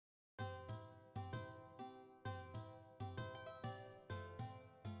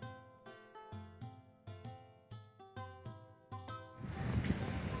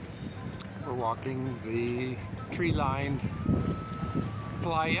We're walking the tree-lined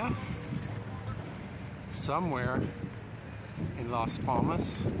playa somewhere in Las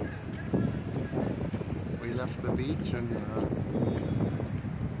Palmas. We left the beach and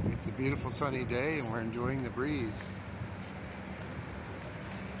it's a beautiful sunny day and we're enjoying the breeze.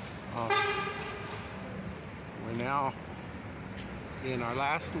 We're now in our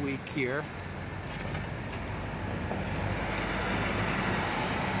last week here.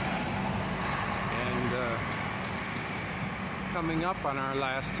 Coming up on our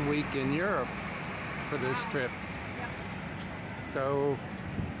last week in Europe for this trip. So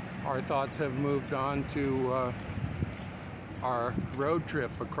our thoughts have moved on to our road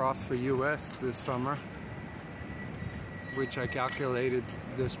trip across the US this summer, which I calculated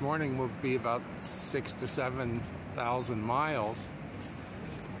this morning will be about 6,000 to 7,000 miles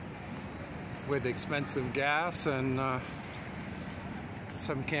with expensive gas and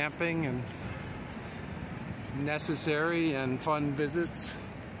some camping and necessary and fun visits.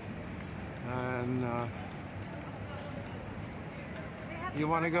 And you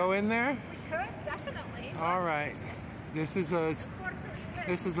want to go in there? We could, definitely. All right. This is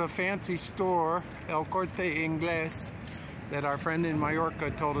a fancy store, El Corte Inglés, that our friend in Mallorca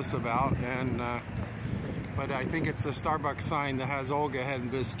told us about, and but I think it's a Starbucks sign that has Olga heading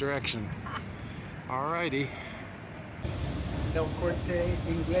this direction. Alrighty. El Corte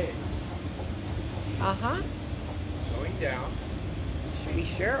Inglés. Uh-huh. Going down. We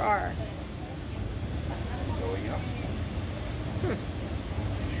sure are. Going up.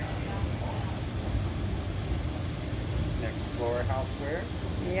 Next floor, housewares.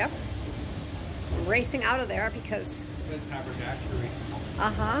 Yep. We're racing out of there because... It says Jackery.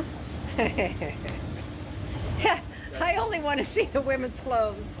 Uh-huh. I only want to see the women's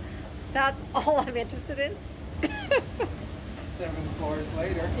clothes. That's all I'm interested in. 7 floors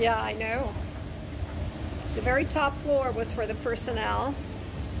later. Yeah, I know. The very top floor was for the personnel.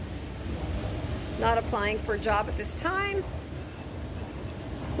 Not applying for a job at this time.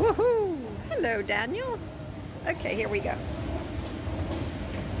 Woohoo! Hello, Daniel. Okay, here we go.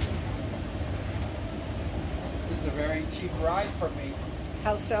 This is a very cheap ride for me.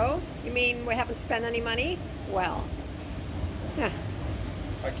 How so? You mean we haven't spent any money? Well, I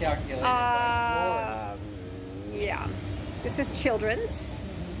calculated by floors. Yeah. This is children's.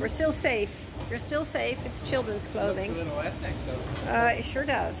 We're still safe. You're still safe. It's children's clothing. Looks a little ethnic, doesn't it? It sure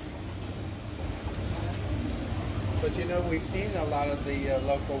does. But you know, we've seen a lot of the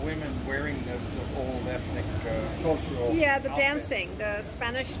local women wearing those old ethnic cultural Yeah, the outfits. dancing, the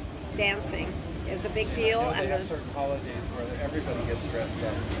Spanish dancing is a big deal. I know they And have certain holidays where everybody gets dressed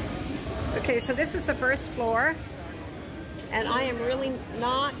up. okay, so this is the first floor, and I am really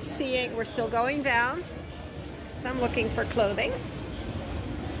not seeing. We're still going down, so I'm looking for clothing.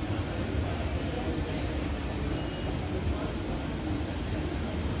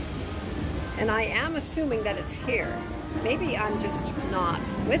 And I am assuming that it's here. Maybe I'm just not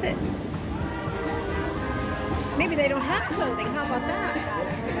with it. Maybe they don't have clothing. How about that?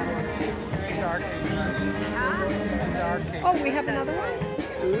 Oh, we have another one?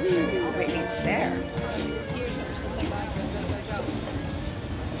 Ooh, maybe it's there.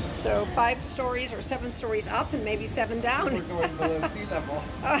 So 5 stories or 7 stories up and maybe 7 down. We're going below sea level.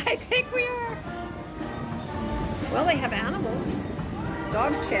 I think we are. Well, they have animals.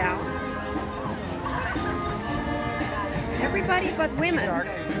 Dog chow. Everybody but women.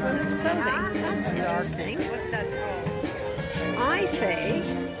 Women's clothing. That's interesting. What's that? I say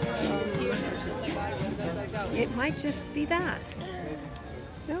it might just be that.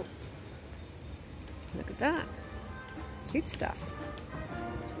 Nope. Look at that. Cute stuff.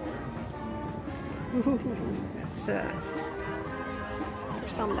 Ooh, that's for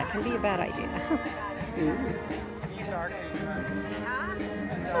some that can be a bad idea.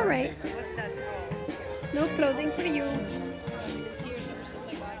 All right. No clothing for you.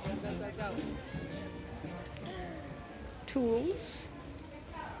 Tools.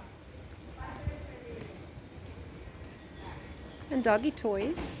 And doggy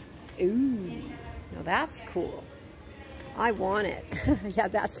toys. Ooh, now that's cool. I want it. Yeah,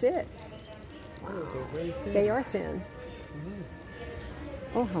 that's it. Wow. They are thin.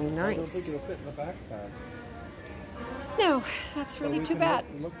 Oh, how nice. I don't think it'll fit in the backpack. No, that's really too bad.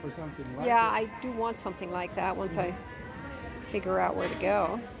 Look for something like yeah, it. I do want something like that once I figure out where to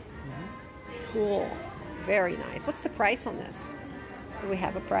go. Cool. Very nice. What's the price on this? Do we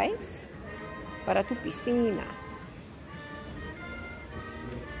have a price? Para tu piscina.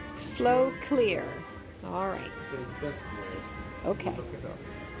 Flow clear. All right. It says best way. Okay. Look it up.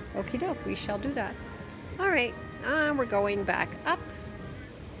 Okie doke. We shall do that. All right. We're going back up.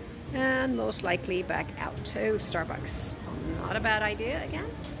 and most likely back out to Starbucks. Not a bad idea again.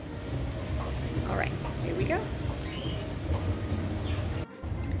 All right, here we go.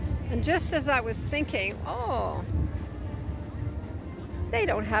 And just as I was thinking, oh, they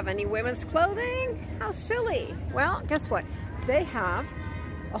don't have any women's clothing? How silly. Well, guess what? They have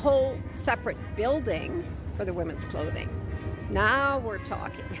a whole separate building for the women's clothing. Now we're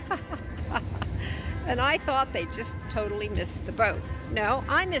talking. And I thought they just totally missed the boat. No,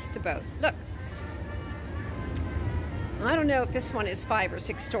 I missed the boat. Look. I don't know if this one is 5 or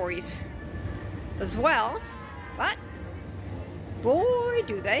 6 stories as well, but boy,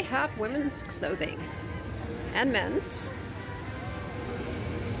 do they have women's clothing and men's.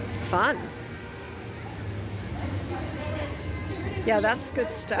 Fun. Yeah, that's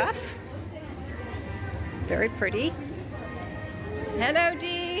good stuff. Very pretty. Hello,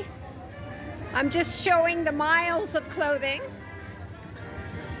 Dee. I'm just showing the miles of clothing.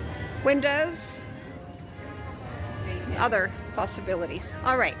 Windows. Other possibilities.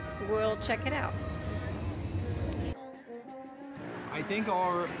 All right, we'll check it out. I think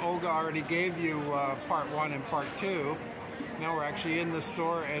Olga already gave you part 1 and part 2. Now we're actually in the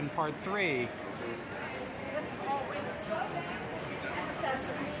store in part 3. This is all women's clothing and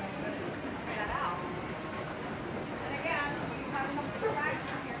accessories. Check that out. And again, you have some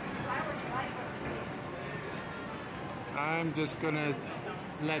distractions here because I would like to see. I'm just going to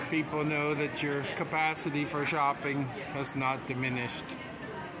let people know that your capacity for shopping has not diminished.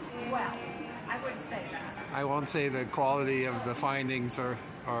 Well, I wouldn't say that. I won't say the quality of the findings are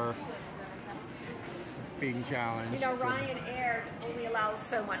being challenged. You know, Ryanair only allows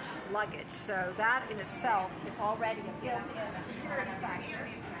so much luggage, so that in itself is already a built-in security factor.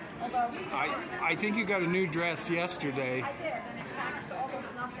 Although I think you got a new dress yesterday. I did, and it packs to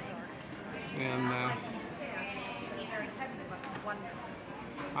almost nothing. And Like these pants, they're very heavy, but wonderful.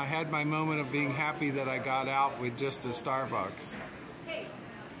 I had my moment of being happy that I got out with just a Starbucks. Hey,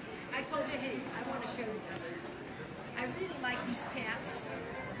 I told you, hey, I want to show you this. I really like these pants.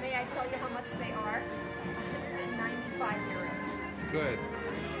 May I tell you how much they are? 195 euros. Good.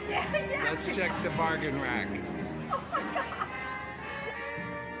 Yeah. Let's check the bargain rack. Oh my God.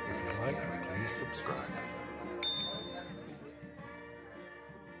 If you like, please subscribe.